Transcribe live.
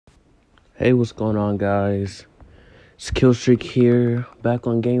Hey, what's going on, guys? It's Killstreak here, back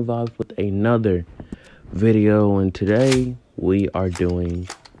on Game Vibes with another video, and today we are doing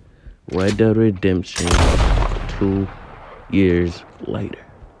Red Dead Redemption 2 years later.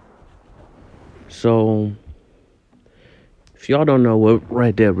 So, if y'all don't know what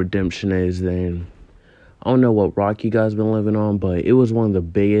Red Dead Redemption is, then I don't know what rock you guys been living on, but it was one of the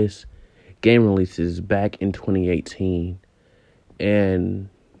biggest game releases back in 2018, and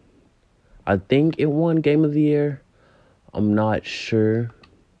I think it won Game of the Year. I'm not sure,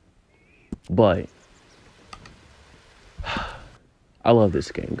 but I love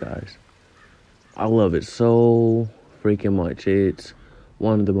this game, guys. I love it so freaking much. It's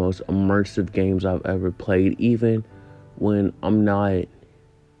one of the most immersive games I've ever played, even when I'm not,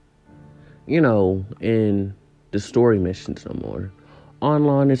 in the story missions no more.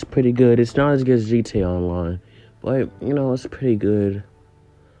 Online is pretty good. It's not as good as GTA Online, but, it's pretty good.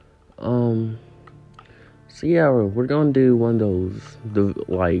 So yeah, we're gonna do one of those,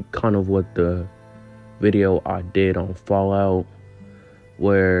 kind of what the video I did on Fallout,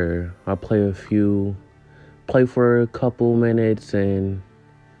 where I play for a couple minutes and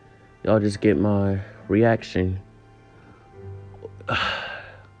y'all just get my reaction.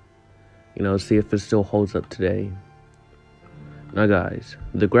 See if it still holds up today. Now guys,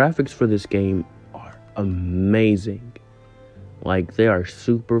 the graphics for this game are amazing. Like, they are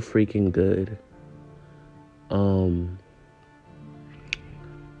super freaking good. I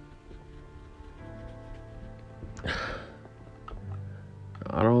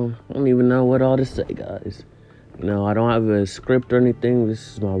don't even know what all to say, guys. I don't have a script or anything.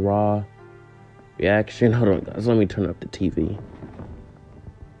 This is my raw reaction. Hold on, guys. Let me turn up the TV.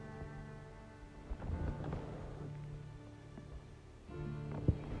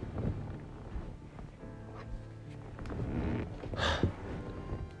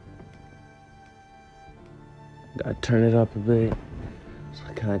 Gotta turn it up a bit so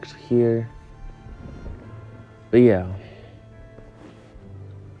I can actually hear. But yeah,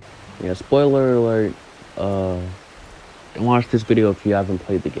 spoiler alert. Don't watch this video if you haven't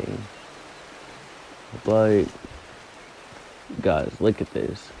played the game. But guys, look at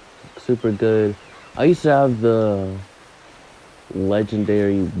this. Super good. I used to have the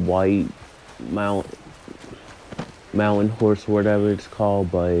legendary white mountain horse, or whatever it's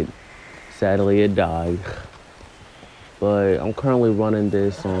called, but sadly it died. But I'm currently running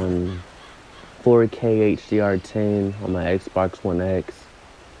this on 4K HDR10 on my Xbox One X,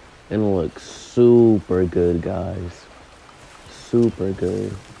 and it looks super good, guys. Super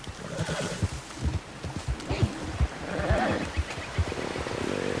good.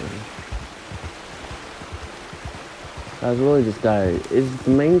 Guys, really just it's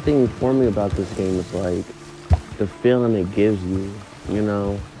the main thing for me about this game is like the feeling it gives you,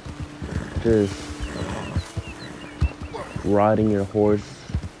 just riding your horse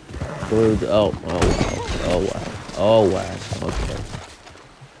through the, oh wow, okay.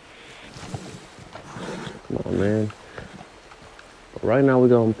 Come on, man. But right now we're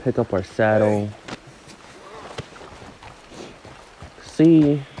gonna pick up our saddle,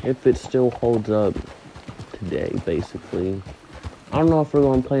 see if it still holds up today, basically. I don't know if we're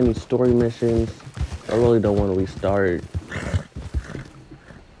gonna play any story missions. I really don't want to restart.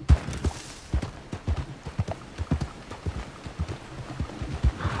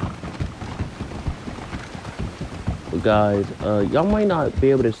 But guys, y'all might not be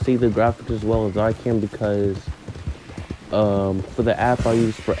able to see the graphics as well as I can because for the app I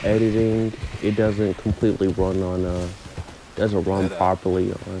use for editing, it doesn't completely run on doesn't run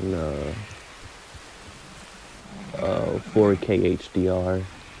properly on 4K HDR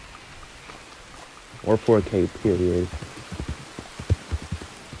or 4K period.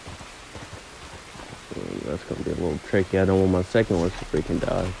 That's gonna be a little tricky. I don't want my second one to freaking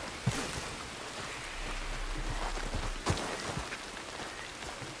die.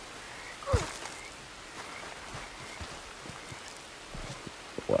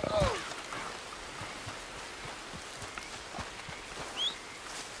 Wow.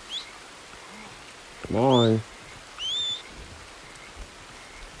 Come on.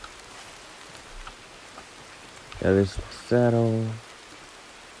 Yeah, this saddle.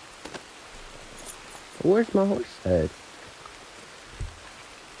 Where's my horse head?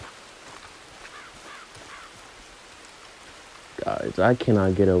 Guys, I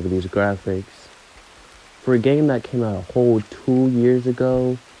cannot get over these graphics. For a game that came out a whole 2 years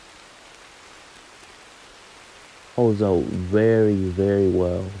ago, holds out very, very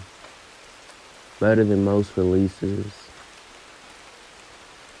well. Better than most releases.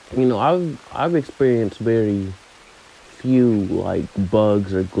 I've experienced very few like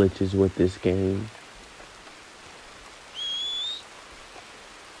bugs or glitches with this game.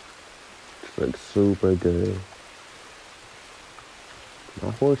 It looks super good.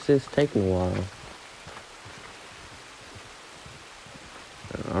 My horse is taking a while.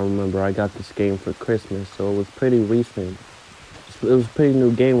 I remember I got this game for Christmas, so it was pretty recent. It was a pretty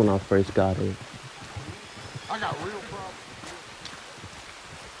new game when I first got it. I got real problems.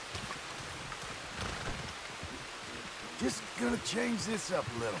 Just gonna change this up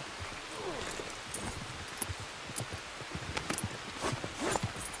a little.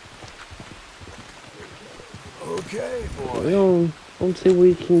 Okay, boy. We'll see what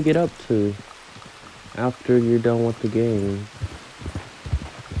you can get up to after you're done with the game.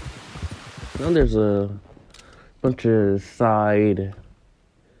 Now there's a bunch of side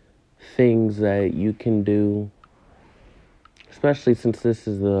things that you can do, especially since this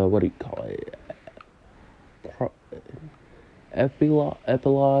is the, what do you call it?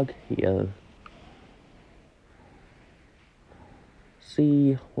 Epilogue? Yeah.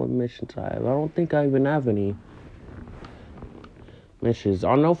 See what missions I have. I don't think I even have any missions.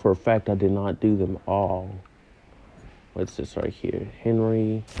 I know for a fact I did not do them all. What's this right here?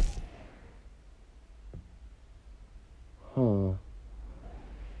 Henry. Huh.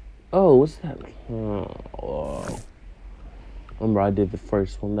 Oh, what's that? Oh. Remember I did the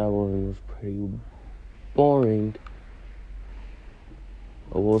first one. That one was pretty boring.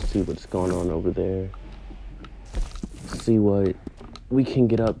 But we'll see what's going on over there. See what we can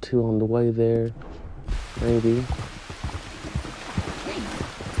get up to on the way there. Maybe.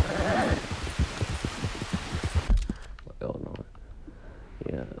 Oh no.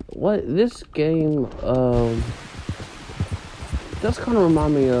 Yeah. What this game does kind of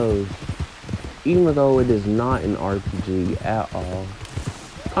remind me of, even though it is not an RPG at all,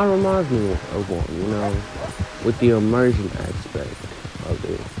 kind of reminds me of one, you know, with the immersion aspect of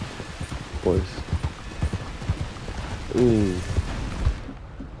it, of course. Ooh.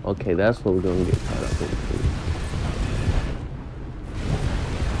 Okay, that's what we're gonna get caught up into.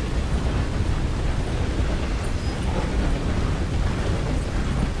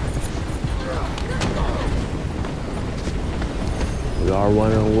 We are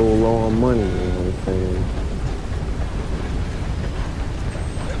running a little low on money, you know what I'm saying?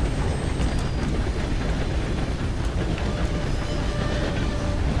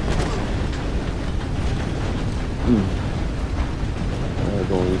 I'm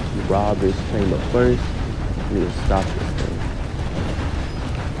going to rob this train, but first, we need to stop this thing.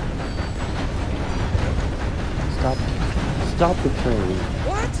 Stop the train.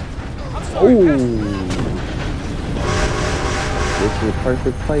 What? I'm sorry. Ooh. This is a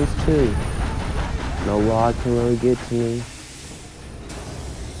perfect place too. No rod can really get to me.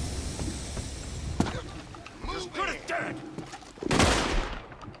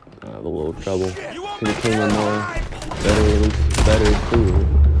 I have a little trouble. Should have came in more better too.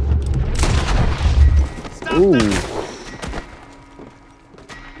 Ooh.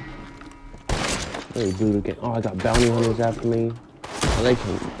 Hey, dude again. Oh, I got bounty hunters after me. Oh,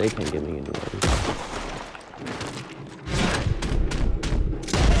 they can't get me anyway.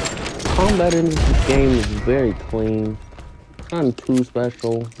 Combat in this game is very clean. Nothing too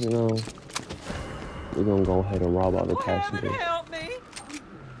special, you know. We're gonna go ahead and rob all the passengers. Help me.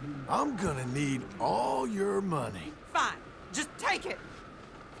 I'm gonna need all your money. Fine. Just take it.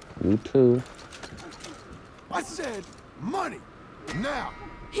 You too. I said money. Now.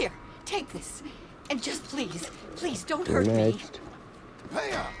 Here, take this. And just please don't You're hurt me. next.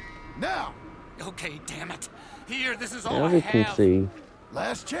 Pay up. Now. Okay, damn it. Here, this is Now all I we can have. see.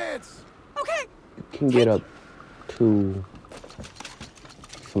 Last chance. Okay. You can get up to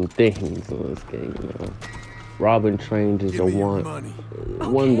some things in this game, you know. Robbing trains is Give me your one money.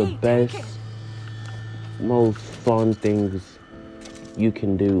 of the Okay, best, take it. most fun things you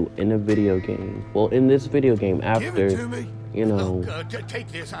can do in a video game. Well, in this video game, Give it to after, me. you know, Take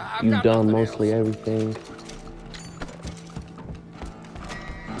this. I've you've got done nothing mostly else. everything.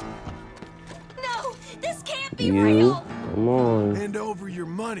 No, this can't be You, real. come on. Hand over your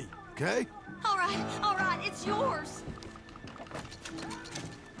money, okay? All right, it's yours.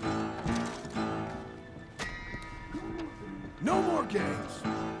 No more games.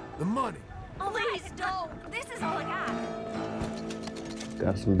 The money. Please don't. This is all I got.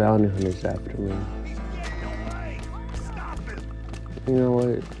 Got some bounty hunters after me. He's getting away. Stop him. You know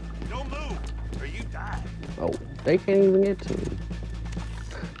what? Don't move, or you die. Oh, they can't even get to me.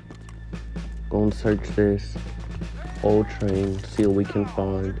 Go and search this old train, see what we can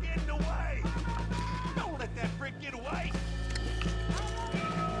find. Getting away. Don't let that brick get away.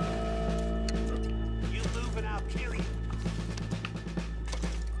 You move and I'll kill you.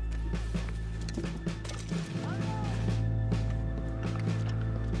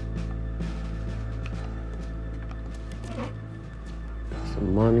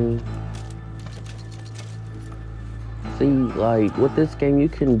 money. See, like, with this game, you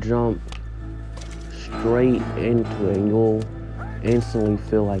can jump straight into it and you'll instantly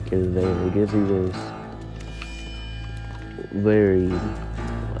feel like you're there. It gives you this very, like,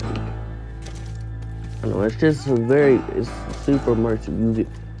 I don't know, it's just it's super immersive.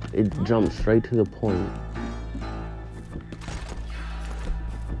 It jumps straight to the point.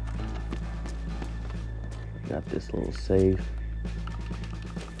 Got this little safe.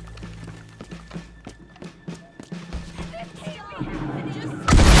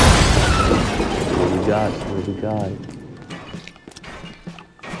 What we got?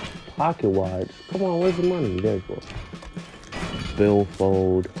 Pocket watch. Come on, where's the money? There you go.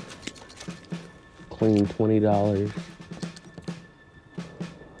 Billfold. Clean $20.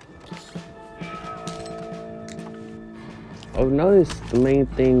 I've noticed the main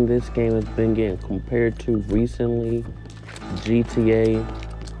thing this game has been getting compared to recently, GTA.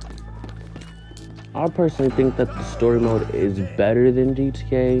 I personally think that the story mode is better than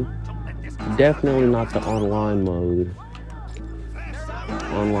GTA. Definitely not the online mode.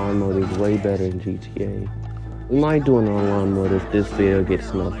 Online mode is way better than GTA. We might do an online mode if this video gets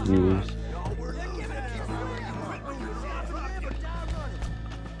enough views.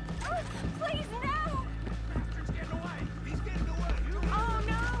 Please, no!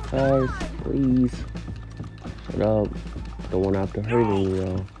 Oh, no! Guys, please. Shut up. Don't want to have to hurt any of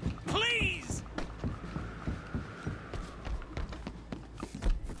y'all. Please!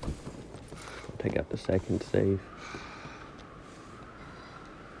 Take out the second safe.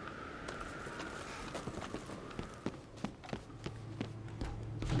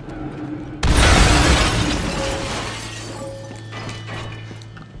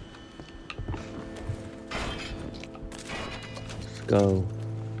 Let's go.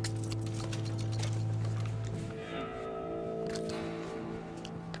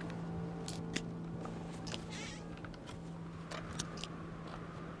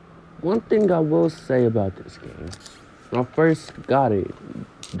 One thing I will say about this game, when I first got it,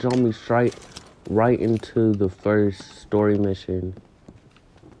 jumped me right into the first story mission.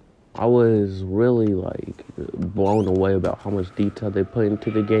 I was really like blown away about how much detail they put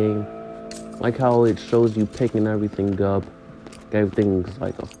into the game. Like how it shows you picking everything up, everything's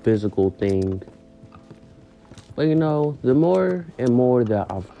like a physical thing. But you know, the more and more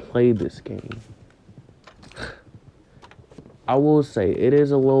that I've played this game, I will say it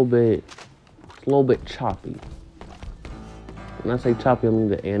is a little bit choppy. When I say choppy, I mean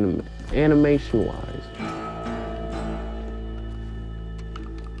the animation wise.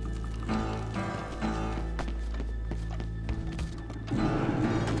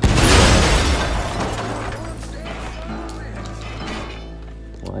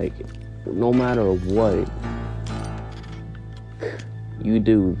 Like, no matter what you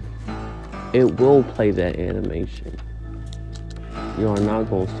do, it will play that animation. You are not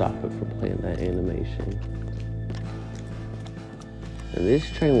going to stop it from playing that animation. And this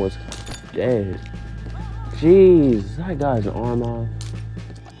train was dead. Jeez, that guy's arm off.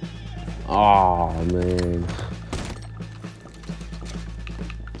 Aw, man.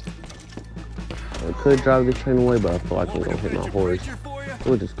 I could drive this train away, but I feel like I'm going to hit my horse.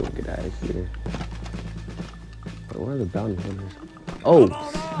 We'll just go get out of here. Wait, where are the bounty hunters? Oh,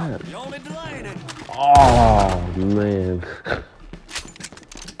 snap. Oh, man.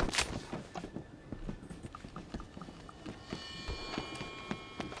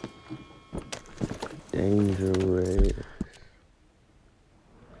 Dangerous.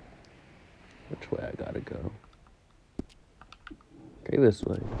 Which way I gotta go? Okay, this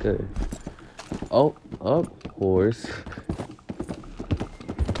way. Good. Oh, up, horse.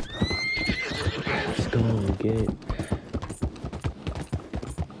 Let's go and get.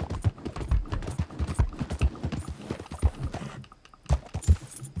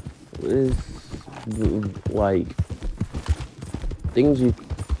 This, like,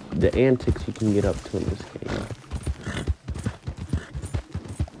 the antics you can get up to in this game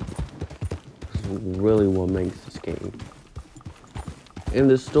is really what makes this game. And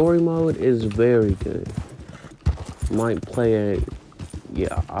the story mode is very good. Might play it,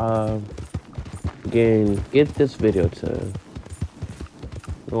 yeah. Again, get this video to,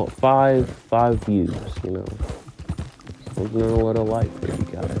 five views. Something a little like for you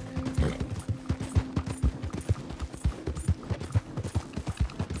guys.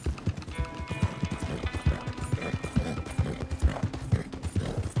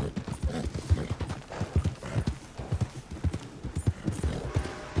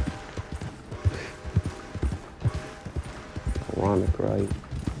 Ironic, right?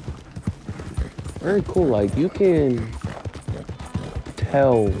 Very cool. Like, you can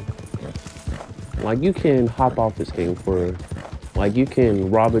hell. Like, you can hop off this game for, like, you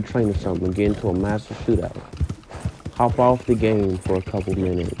can rob a train or something and get into a massive shootout. Hop off the game for a couple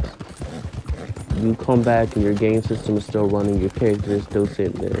minutes. You come back and your game system is still running, your character is still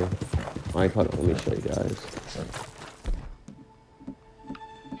sitting there. Like, hold on, let me show you guys.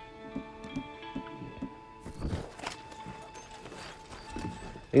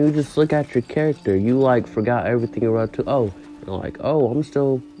 And you just look at your character, you like forgot everything you're up to. Oh, you're like, oh, I'm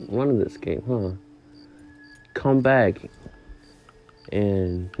still running this game, huh? Come back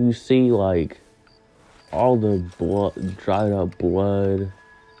and you see like all the blood, dried up blood,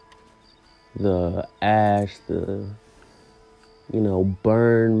 the ash, the, you know,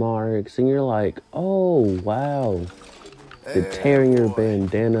 burn marks, and you're like, oh wow, the tear in your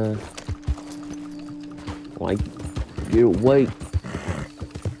bandana, like your weight,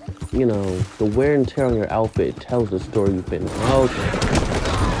 you know, the wear and tear on your outfit tells the story you've been.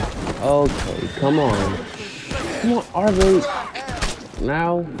 Okay, come on, are they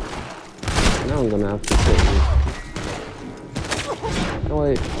now I'm gonna have to kill you. No,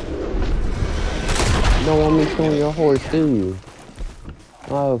 wait. You don't want me killing your horse, do you?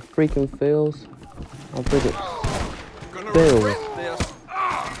 Oh, freaking fails. Oh, freaking fails.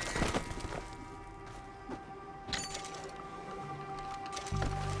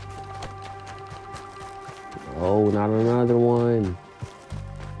 Oh, not another one.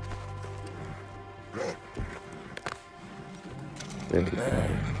 There we go.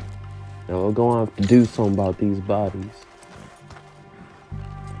 Now we're gonna have to do something about these bodies.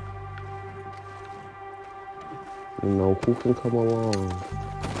 You know, who can come along?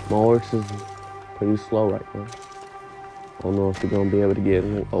 My horse is pretty slow right now. I don't know if we're gonna be able to get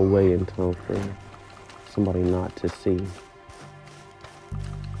away in time for somebody not to see.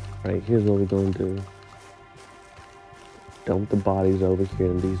 Right, here's what we're gonna do. Dump the bodies over here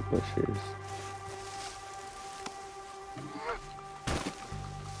in these bushes.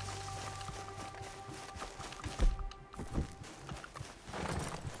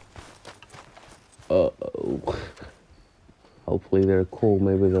 Uh-oh. Hopefully they're cool.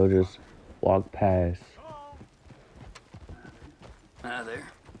 Maybe they'll just walk past. Hi there.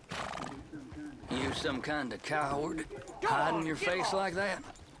 You some kind of coward? Hiding your face like that?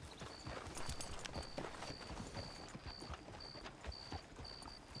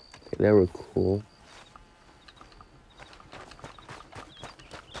 They were cool.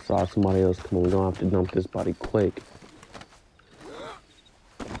 Saw somebody else come on. We're gonna have to dump this body quick.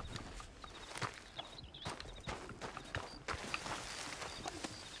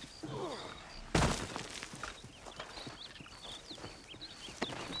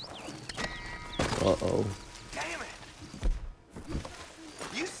 Uh-oh. Damn it!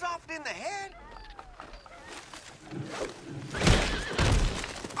 You soft in the head?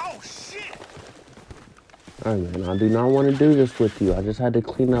 Oh shit! Alright, man, I do not want to do this with you. I just had to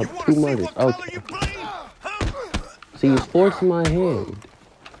clean up 2 murders. Okay. See, he's forcing my hand.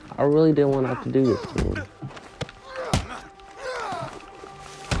 I really didn't want to have to do this to him.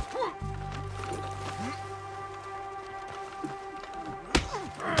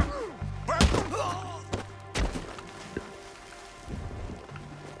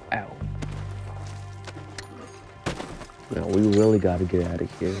 Ow. Now, we really got to get out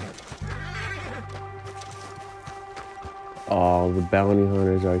of here. Oh, the bounty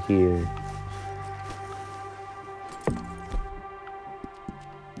hunters are here.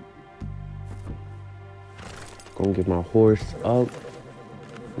 Gonna get my horse up.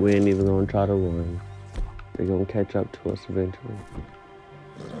 We ain't even gonna try to run. They're gonna catch up to us eventually.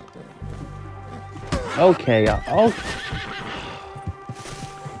 Okay, I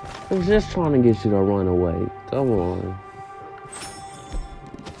was just trying to get you to run away. Come on.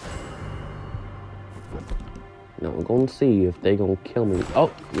 Now I'm gonna see if they gonna kill me. Oh,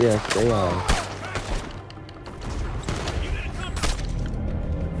 yes, they are.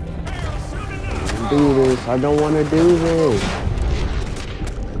 Do this. I don't want to do this.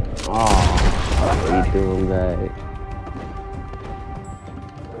 Oh, I hate doing that.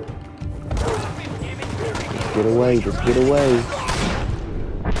 Just get away. Just get away.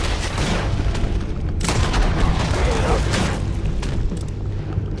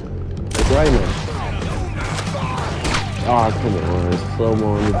 Like right now. Oh, come on. Slow-mo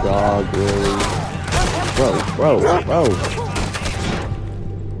on the dog, really. Bro.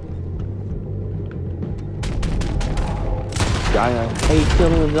 I hate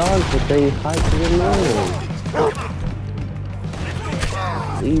killing the dogs, but they hide to the man.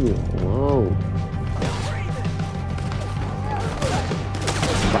 Leave it alone.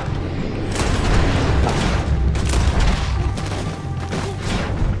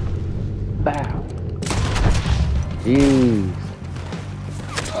 Jeez.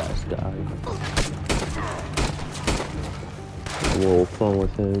 Last guy. A little fun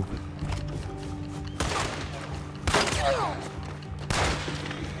with him.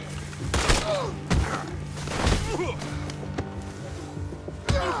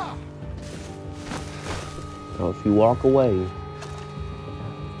 Now, if you walk away,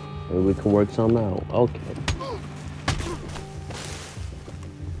 maybe we can work something out. Okay.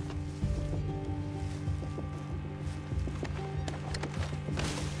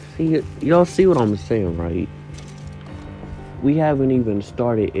 See, y'all see what I'm saying, right? We haven't even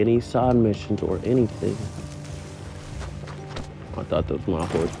started any side missions or anything. I thought that was my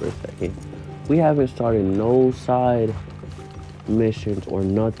horse for a second. We haven't started no side missions or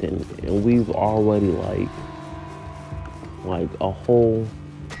nothing, and we've already like a whole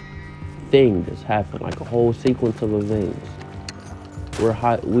thing that's happened, like a whole sequence of events. We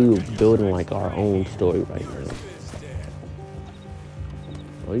were building like our own story right now.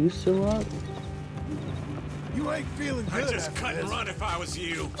 Are you still up? You ain't feeling good. I just cut and run if I was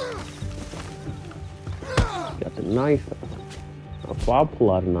you. Got the knife out. Now, if I pull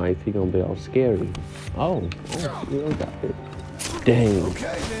out a knife, he gonna be all scary. Oh, you don't got it. Dang.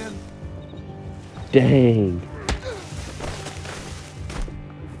 Okay, man. Dang.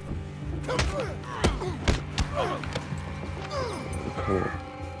 Okay.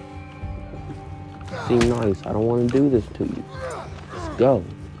 Seem nice. I don't want to do this to you. Let's go.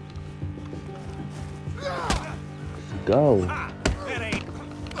 Let's go. That ain't.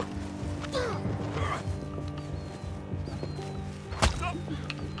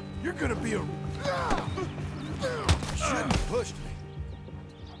 You're gonna be a... Shouldn't have pushed me.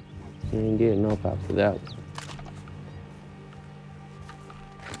 You ain't getting up after that one.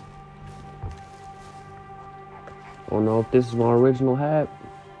 I don't know if this is my original hat,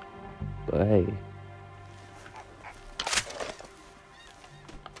 but hey.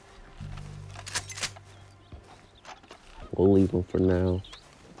 We'll leave them for now.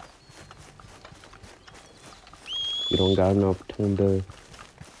 We don't got enough time to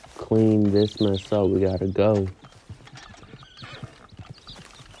clean this mess up. We gotta go.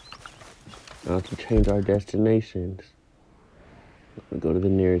 Now to change our destinations. We go to the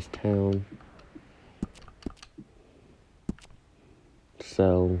nearest town.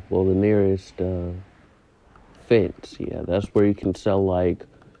 Sell, well, the nearest fence. Yeah, that's where you can sell like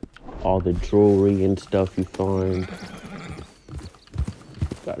all the jewelry and stuff you find.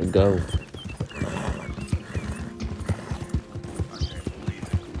 Gotta go.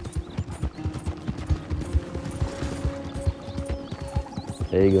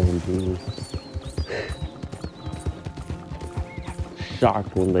 There you go, dude.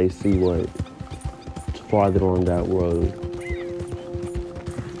 Shocked when they see what's farther on that road.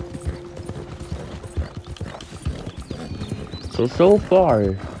 So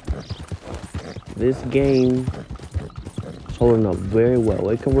far, this game is holding up very well.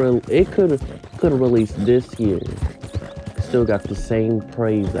 It could have released this year. Still got the same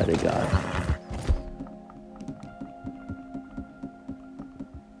praise that it got.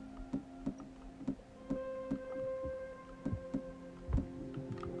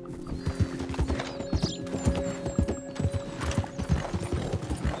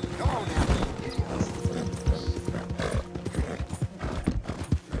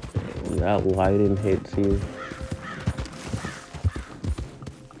 That lighting hits you.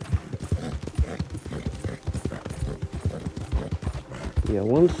 Yeah,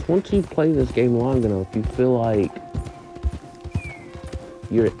 once you play this game long enough, you feel like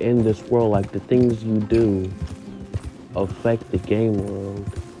you're in this world, like the things you do affect the game world.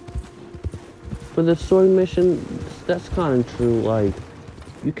 For the story mission, that's kind of true. Like,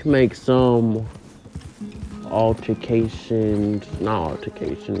 you can make some altercations,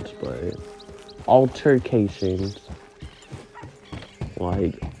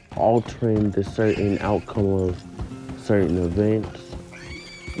 like altering the certain outcome of certain events.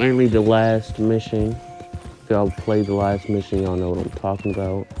 Mainly the last mission. If y'all played the last mission, y'all know what I'm talking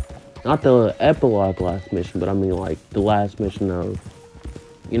about. Not the epilogue last mission, but I mean like the last mission of,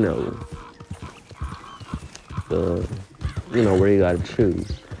 where you gotta choose.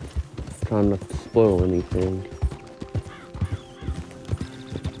 Trying not to spoil anything.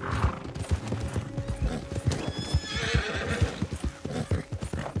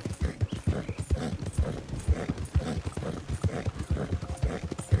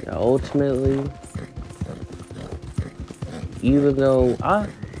 Yeah, ultimately, even though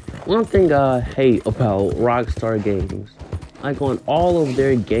one thing I hate about Rockstar games, like on all of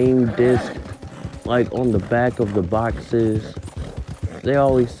their game discs, like on the back of the boxes, they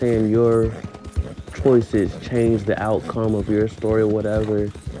always saying you're choices change the outcome of your story or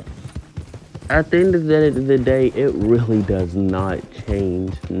whatever. At the end of the day, it really does not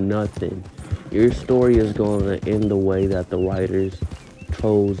change nothing. Your story is going to end the way that the writers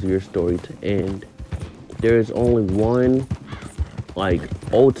chose your story to end. There is only one, like,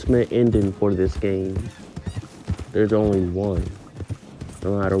 ultimate ending for this game. There's only one.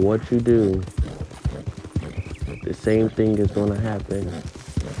 No matter what you do, the same thing is going to happen.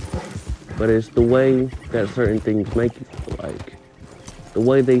 But it's the way that certain things make you feel like. The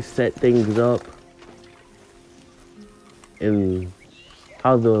way they set things up. And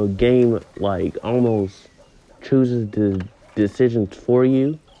how the game, like, almost chooses the decisions for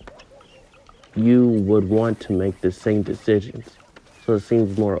you. You would want to make the same decisions. So it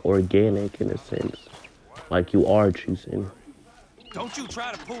seems more organic in a sense. Like you are choosing. Don't you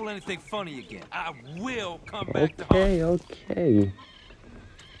try to pull anything funny again. I will come back to haunt you. Okay.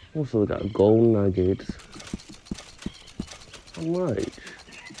 Also got gold nuggets. How much?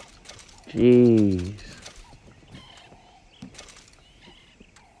 Jeez.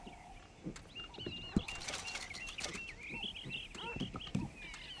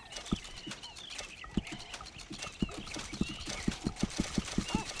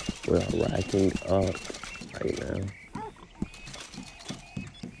 We're racking up right now.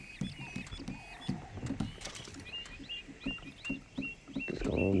 Just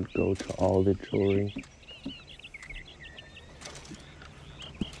gonna go to all the jewelry.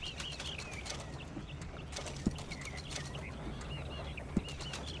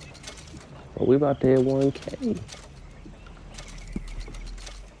 But we about to hit 1K.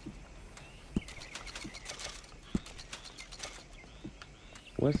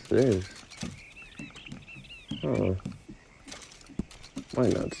 What's this? Huh.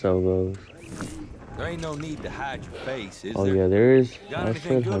 Might not sell those. There ain't no need to hide your face, is Oh there? yeah, there is. Got I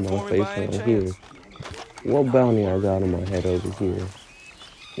anything should have good my for me face by any on chance? here. What bounty I got on my head over here?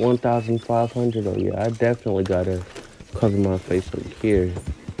 1,500. Oh yeah, I definitely gotta cover my face over here.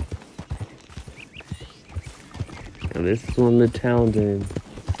 And this is one of the towns in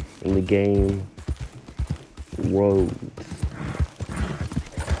the game. Roads.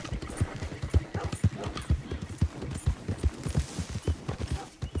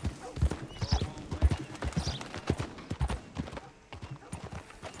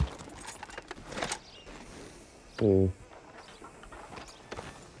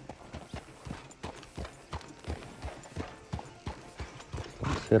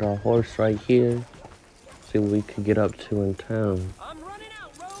 Let's hit our horse right here. See what we could get up to in town. I'm running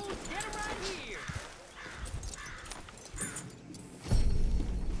out, Rose. Get him right here.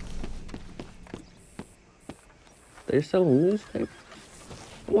 They're selling newspapers?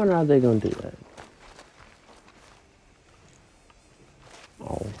 I wonder how they gonna do that.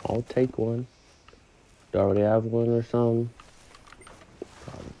 I'll take one. Do I already have one or something?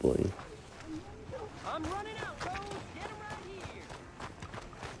 Probably. I'm running out, Rose. Get him right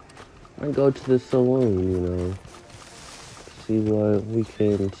here. I go to the saloon, you know. See what we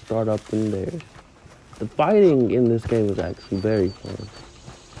can start up in there. The fighting in this game is actually very fun.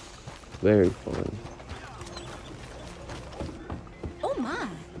 Very fun. Oh my.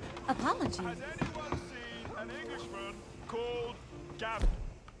 Apologies. Has anyone seen an Englishman called Gab?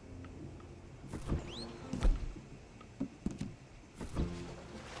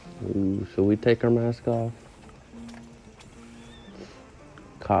 Ooh, should we take our mask off?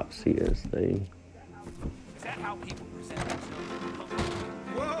 Cops see us, they... Is that how people present themselves?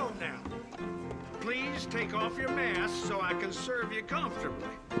 Whoa now. Please take off your mask so I can serve you comfortably.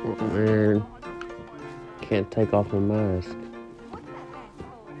 Oh, man. Can't take off my mask.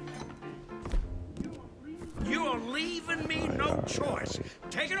 You are leaving me no choice.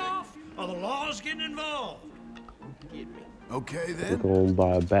 Take it off or the law's getting involved. Okay We're then. going to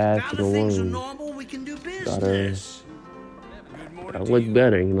buy a Now bath in that the things are room. normal, we can do business. Gotta look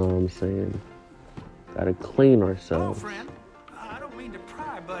better, you know what I'm saying? Gotta clean Hello, ourselves. friend. I don't mean to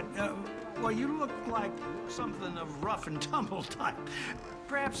pry, but, well, you look like something of rough and tumble type.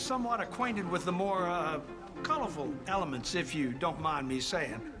 Perhaps somewhat acquainted with the more, colorful elements, if you don't mind me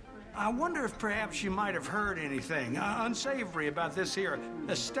saying. I wonder if perhaps you might have heard anything unsavory about this here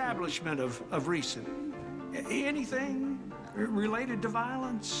establishment of recent. Anything related to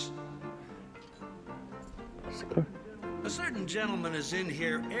violence? A certain gentleman is in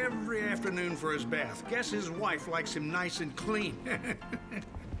here every afternoon for his bath. Guess his wife likes him nice and clean.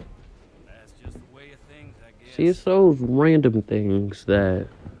 That's just the way of things, I guess. See, it's those random things that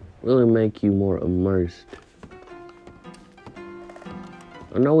really make you more immersed.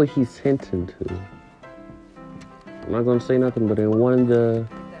 I know what he's hinting to. I'm not gonna say nothing, but in one of the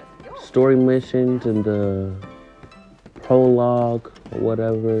story missions and the prologue or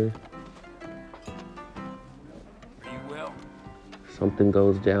whatever, Are you well? something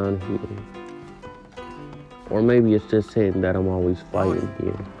goes down here. Or maybe it's just him that I'm always fighting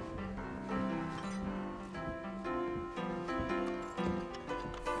here.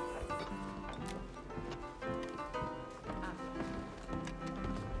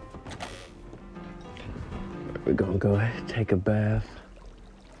 We're gonna go ahead and take a bath.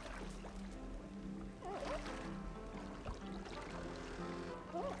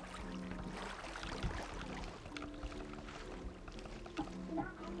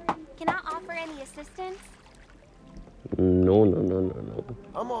 Can I offer any assistance? No.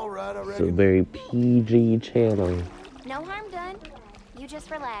 I'm all right, I It's a reckon. very PG channel. No harm done. You just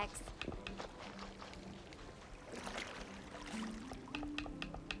relax.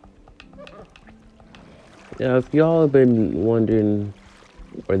 Yeah, if y'all have been wondering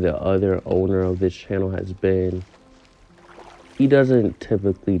where the other owner of this channel has been, he doesn't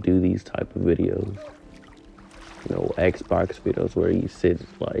typically do these type of videos. You know, Xbox videos where he sits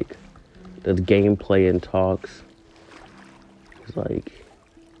like, does gameplay and talks. It's like,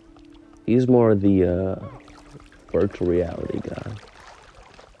 he's more the virtual reality guy.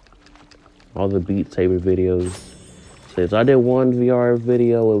 All the Beat Saber videos. Since I did one VR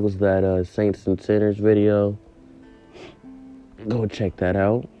video, it was that Saints and Sinners video. Go check that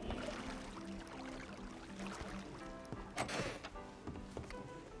out.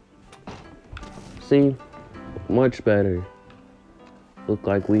 See? Much better. Look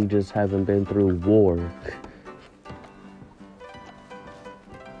like we just haven't been through war.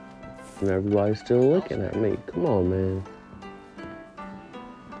 And everybody's still looking at me. Come on, man.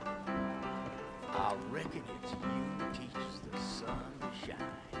 I reckon it's you teaches the sun to shine.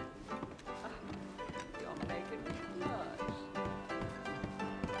 You're making me blush.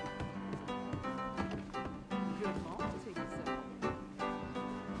 Good morning to you, sir.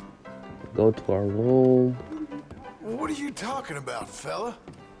 Go to our room. What are you talking about, fella?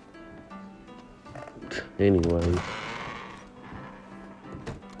 Anyway.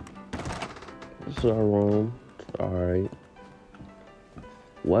 This is our room. It's alright.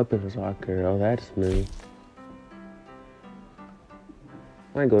 Weapons locker. Oh, that's new.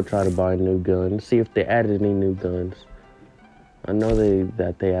 I might go try to buy a new gun. See if they added any new guns. I know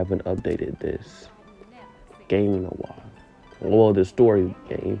that they haven't updated this game in a while. Well, the story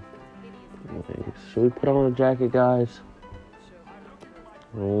game. Okay, should we put on a jacket, guys?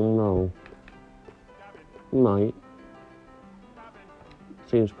 I don't know. We might.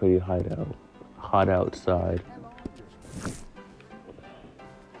 Seems pretty hot outside.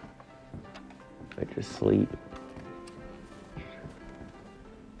 I just sleep.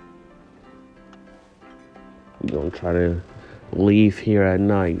 We're gonna try to leave here at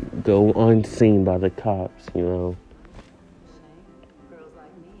night, go unseen by the cops, you know. Girls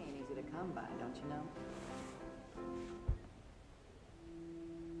like me ain't easy to come by, don't you know?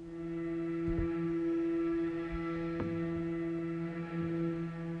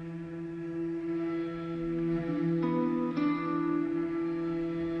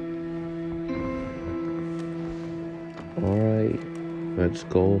 Alright, let's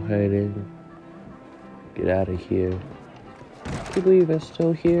go ahead and get out of here. Can you believe it's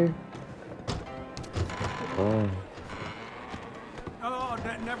still here? Oh. Oh,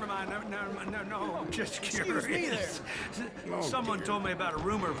 never mind. No, just curious. Someone told me about a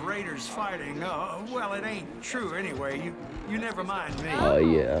rumor of raiders fighting. Well, it ain't true anyway. You never mind me. Oh,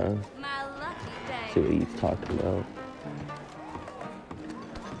 yeah. My lucky See day. what he's talking about.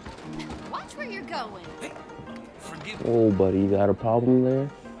 Watch where you're going. Forgive me. Oh, buddy, you got a problem there?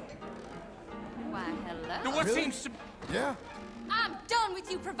 Why, Now, hello. what seems to... Yeah? I'm done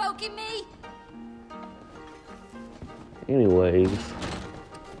with you provoking me. Anyways,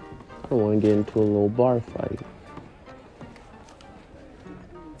 I don't want to get into a little bar fight.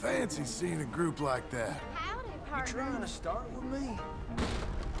 Fancy seeing a group like that. Howdy, partner. Trying to start with me?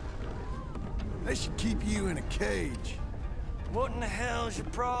 They should keep you in a cage. What in the hell's your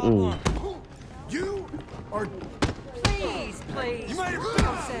problem? You are... Please, You might have...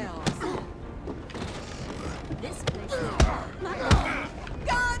 yourselves. This place.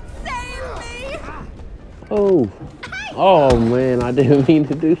 God save me! Oh. Oh, man, I didn't mean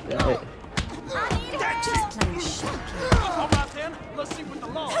to do that. I need help. All right, then. Let's see what the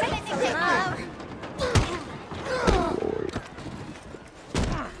law is. Lord.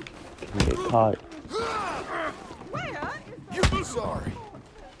 Get caught. You're sorry.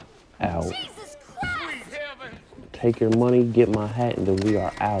 Out. Jesus Christ! Take your money, get my hat, and then we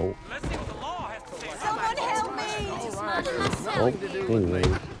are out. Let's see what the law has to say. Someone help me! Just mind Oh, myself.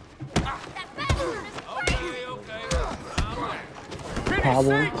 anyways.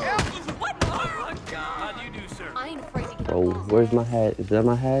 problem? How do you do, sir? I ain't afraid to get Oh, where's my hat? Is that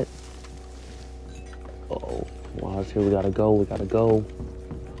my hat? Uh-oh. Wow, here we gotta go. We gotta go.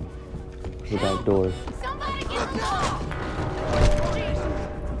 The back door. Somebody get the wall!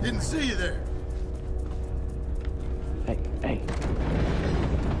 Didn't see you there. Hey, hey.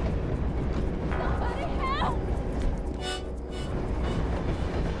 Somebody help!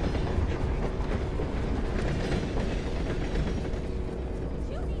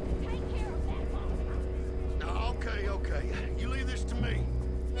 You need to take care of that monster. Okay. You leave this to me.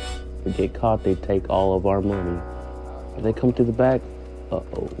 If we get caught, they take all of our money. If they come to the back,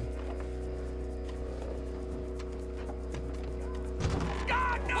 uh-oh.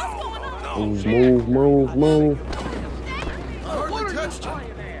 Move. I hardly touched you.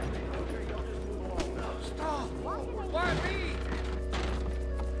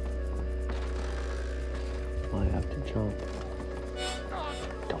 I have to jump.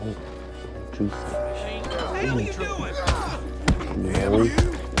 Don't you say. Hey, what are you doing? No.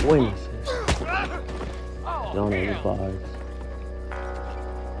 Witnesses. Don't advise.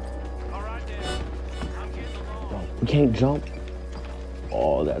 All right, then. I'm getting along. We can't jump.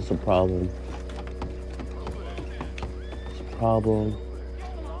 Oh, that's a problem. That's a problem.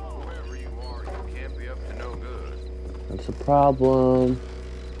 Whoever you are, you can't be up to no good. That's a problem.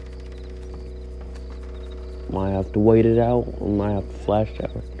 Might have to wait it out. Or might have to flash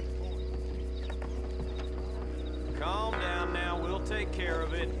out. Calm down now. We'll take care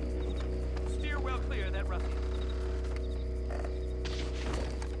of it. Steer well clear of that ruffian.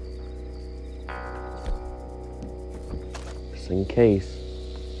 Just in case.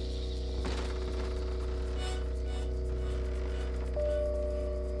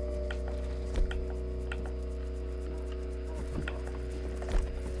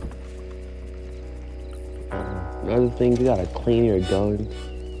 Another thing, you gotta clean your guns.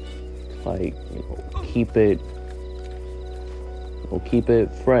 Like, keep it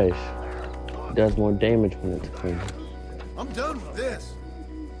fresh. It does more damage when it's clean. I'm done with this.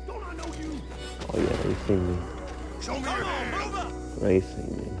 Oh yeah, they see me. Show me your hands. They see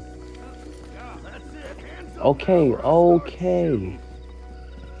me. Okay.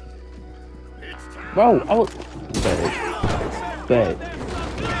 Bro, I was... Bet.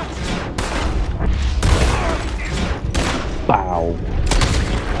 Bow.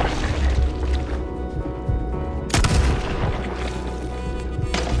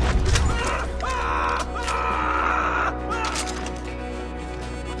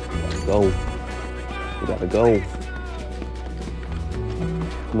 Go. We gotta go.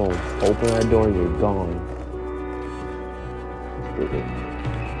 Come on, open that door and you're gone. Let's do it.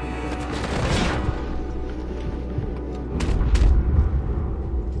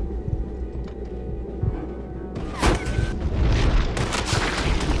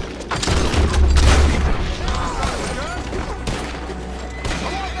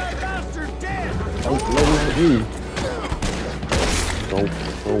 Don't let him at you. Go.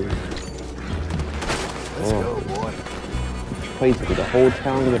 Let's go, boy. Crazy, the whole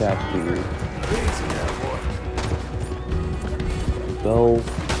town get after you. Easy now, boy. Go.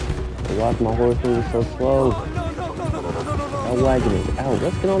 Watch my horse moving so slow. That wagon is out.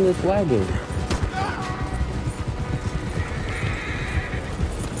 Let's get on this wagon.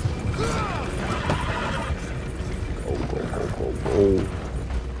 Go.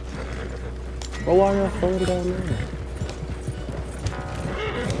 Bro, why are y'all slowing down now?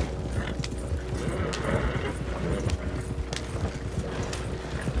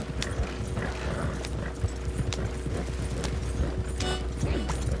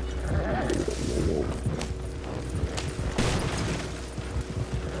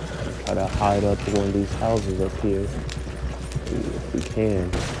 Try to hide up in one of these houses up here. If we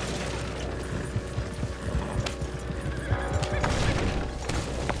can.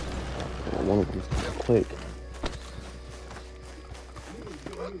 One of them's quick.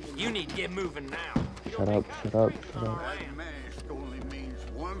 You need to get moving now. Shut up. That mask only means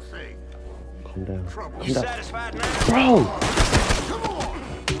one thing. Calm down. Trouble. You satisfied now? Bro! Come on!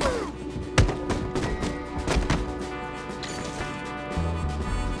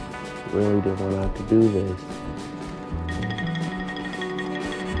 Really didn't want to have to do this.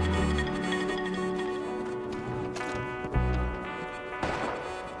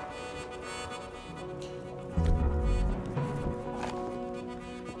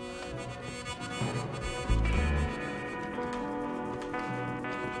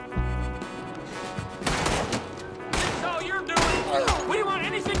 That's all you're doing. We want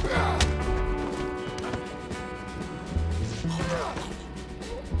anything.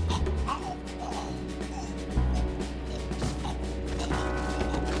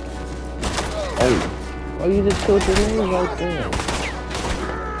 Oh, you just killed your name right there.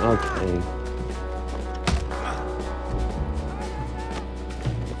 Okay.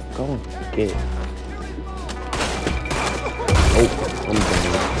 Go on, get. Oh, I'm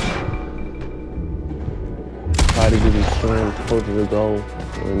done. Try to give you strength, told you to go,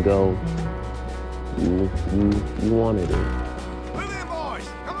 and go. You wanted it. Boys,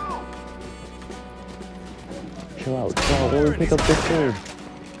 come on. Chill out, let me pick up this thing.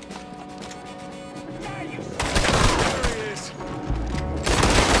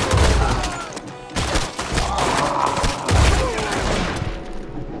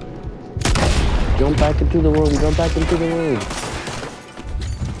 Jump back into the room, jump back into the room.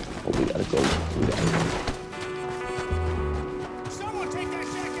 Oh, we gotta go. We gotta go. Someone take that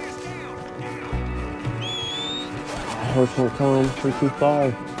jackass down. Horse won't come, we're too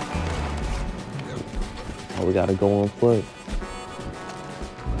far. Oh, we gotta go on foot.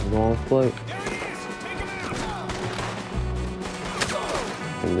 Go on foot.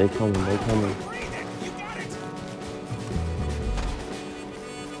 And they coming, they coming.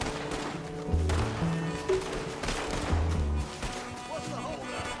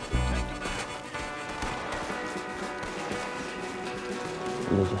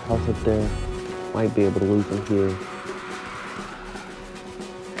 And there's a house up there. Might be able to leave from here.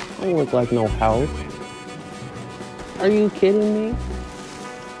 Don't look like no house. Are you kidding me?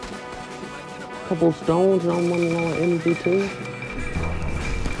 Couple stones and I'm running on energy too.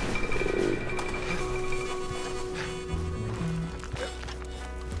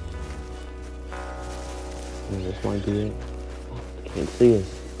 This might be it. Can't see us.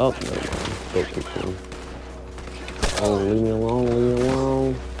 Oh, no, no. Still too soon. Oh, leave me alone, leave me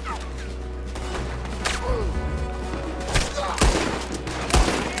alone.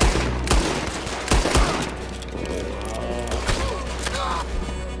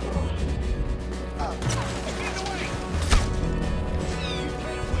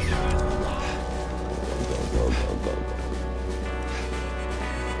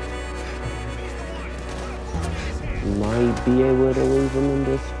 Might be able to leave him in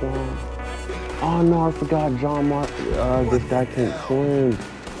this spawn. Oh no, I forgot John Mark. This guy can't swim.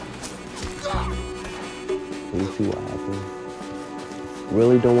 Let me see what happens.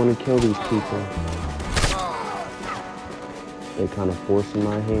 Really don't want to kill these people. They kind of forcing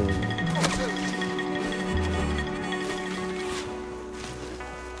my hand.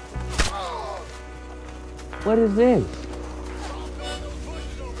 What is this?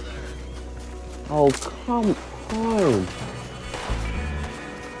 Oh, come on.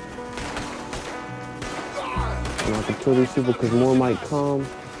 And I can kill these people because more might come.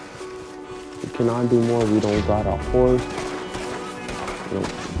 We cannot do more. We don't got a horse. No,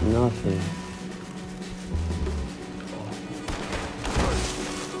 nothing.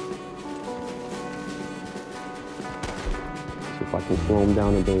 See if I can slow him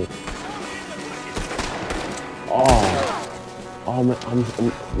down a bit. Oh man,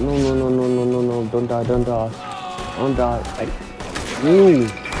 no, don't die, don't die. Hey,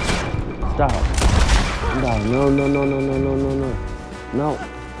 stop. Don't die, no,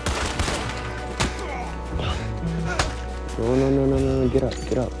 get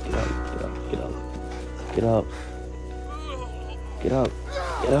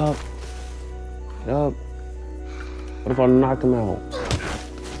up. What if I knock him out?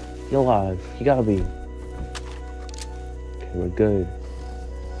 You're alive, you gotta be. We're good.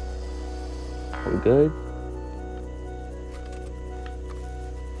 We're good.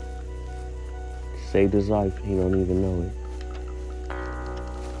 Saved his life. He don't even know it.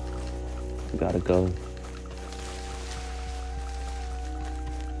 We gotta go.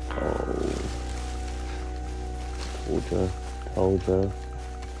 Oh. Told ya.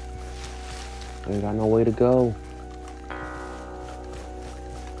 I ain't got no way to go.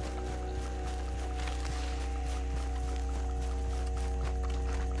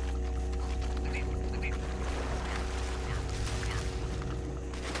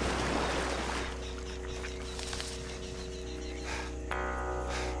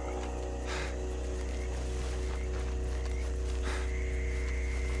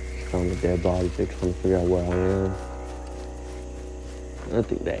 Found the dead bodies. They're trying to figure out where I am. I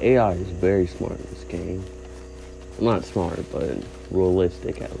think the AI is very smart in this game. Not smart, but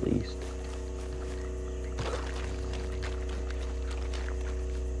realistic at least.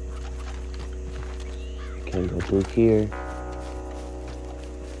 Can't go through here.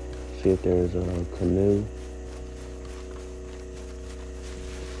 See if there's a canoe.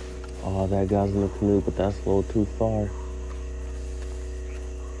 Oh, that guy's in the canoe, but that's a little too far.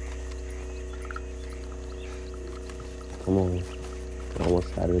 Come on.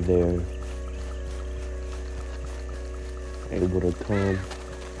 Almost out of there. able to come.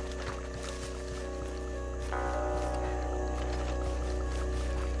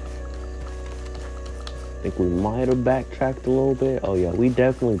 I think we might have backtracked a little bit. Oh yeah, we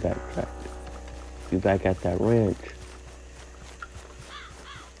definitely backtracked. We back at that ranch.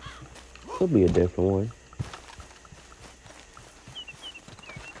 Could be a different one.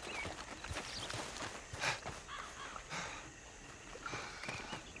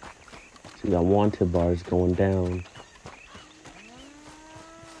 See, that wanted bar is going down.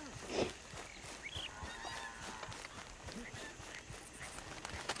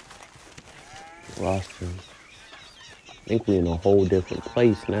 Roster. I think we're in a whole different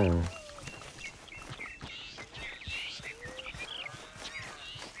place now.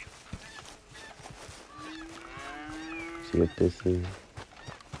 See if this is.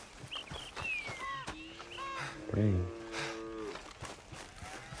 Dang.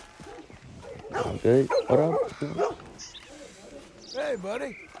 All good? What up? Hey,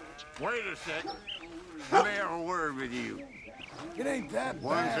 buddy. Wait a sec. Let me have a word with you. It ain't that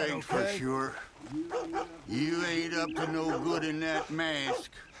One bad, thing's okay? for sure. You ain't up to no good in that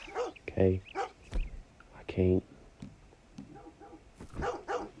mask. Okay. I can't.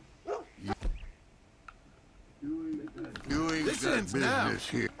 You ain't This got ends now. business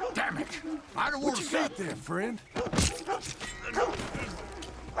here. Damn it! I don't want What to you see got there, friend?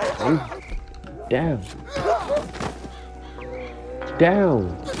 Down.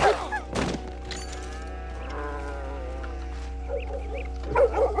 Down.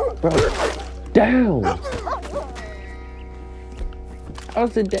 Bro. Down.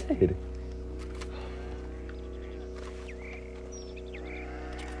 How's it dead?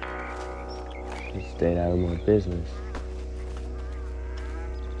 He stayed out of my business.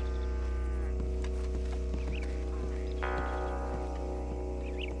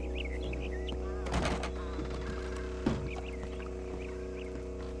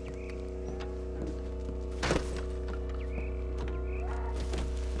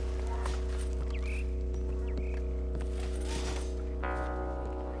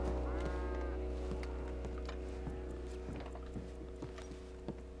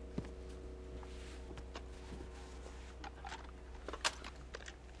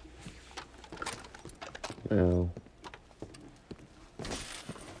 Now,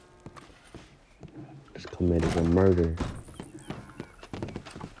 just committed a murder.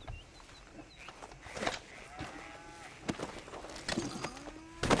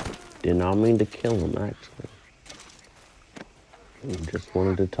 Did not mean to kill him, actually. I just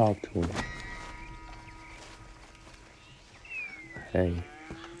wanted to talk to him. Hey.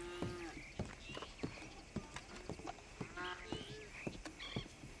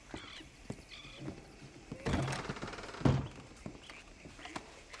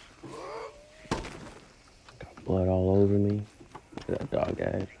 Blood all over me. Look at that dog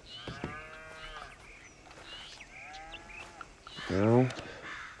ass. Now,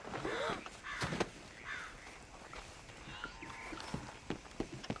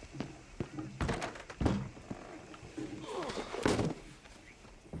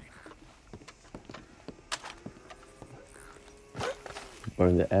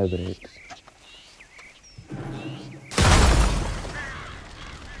 burn the evidence.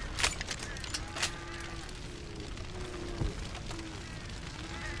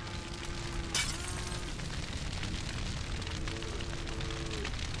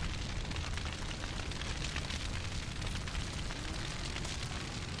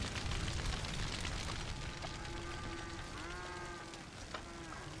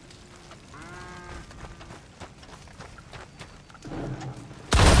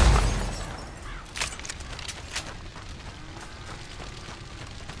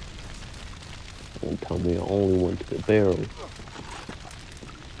 Don't tell me I only went to the barrel.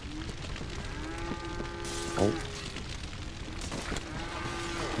 Oh.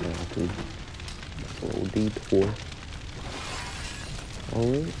 Now I can a little detour.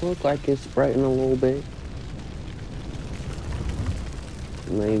 Oh, it looks like it's spreading a little bit.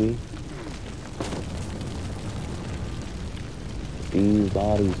 Maybe. These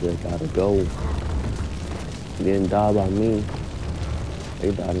bodies, they gotta go. They didn't die by me.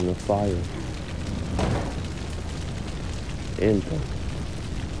 They died in the fire. Info.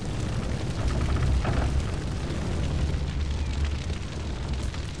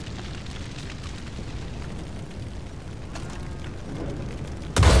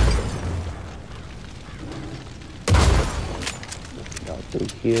 Got through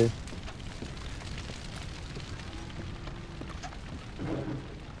here.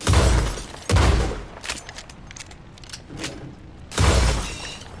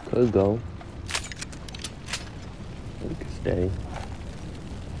 Could go. We can day.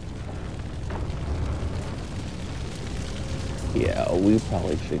 Yeah, we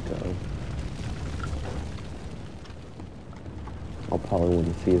probably should go. I probably want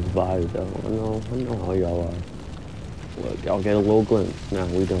to see his vibe though. I know how y'all are. Look, y'all get a little glimpse. Nah,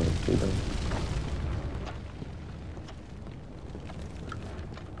 we done.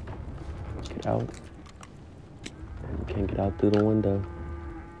 Get out. And we can't get out through the window.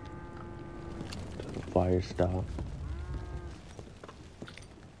 The fire stop.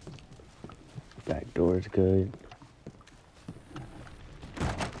 Back door's good.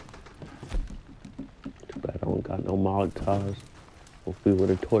 Too bad I don't got no Molotovs. Hopefully we would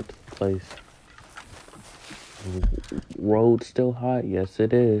have torched the place. Road still hot? Yes,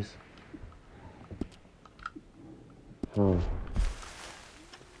 it is. Huh.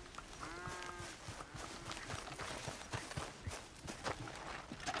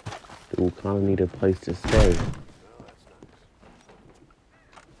 Dude, kind of need a place to stay.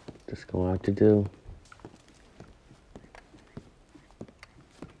 Just gonna have to do.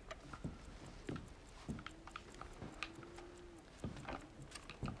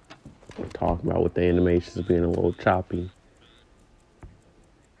 Talk about with the animations being a little choppy.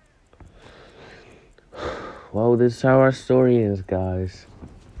 Well, this is how our story ends, guys.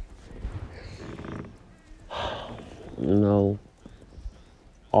 You know,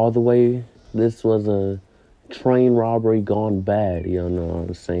 all the way, this was a train robbery gone bad, you know what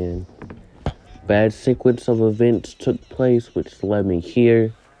I'm saying? Bad sequence of events took place, which led me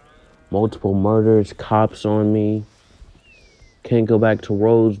here. Multiple murders, cops on me. Can't go back to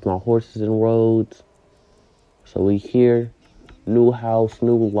Rhodes, my horse is in Rhodes. So we here, new house,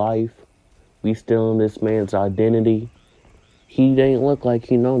 new life. We still in this man's identity. He didn't look like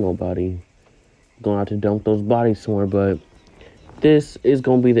he know nobody. Gonna have to dump those bodies somewhere, but this is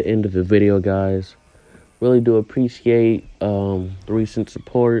gonna be the end of the video, guys. Really do appreciate the recent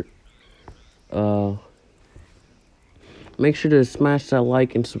support. Make sure to smash that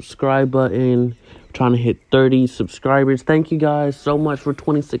like and subscribe button. Trying to hit 30 subscribers. Thank you guys so much for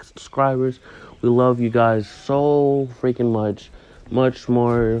 26 subscribers. We love you guys so freaking much. Much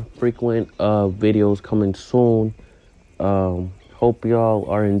more frequent videos coming soon. Hope y'all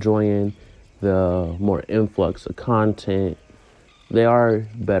are enjoying the more influx of content. They are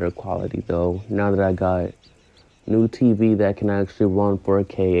better quality though. Now that I got new TV that can actually run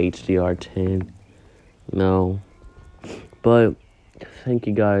 4K HDR10. No. But thank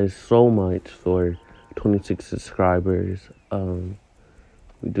you guys so much for 26 subscribers.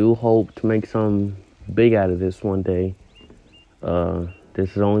 We do hope to make something big out of this one day.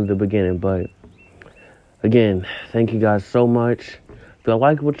 This is only the beginning, but again, thank you guys so much. If you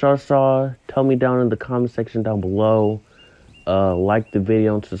like what y'all saw, tell me down in the comment section down below. Like the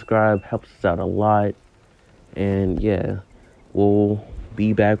video and subscribe, helps us out a lot. And yeah, we'll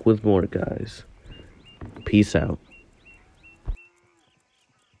be back with more, guys. Peace out.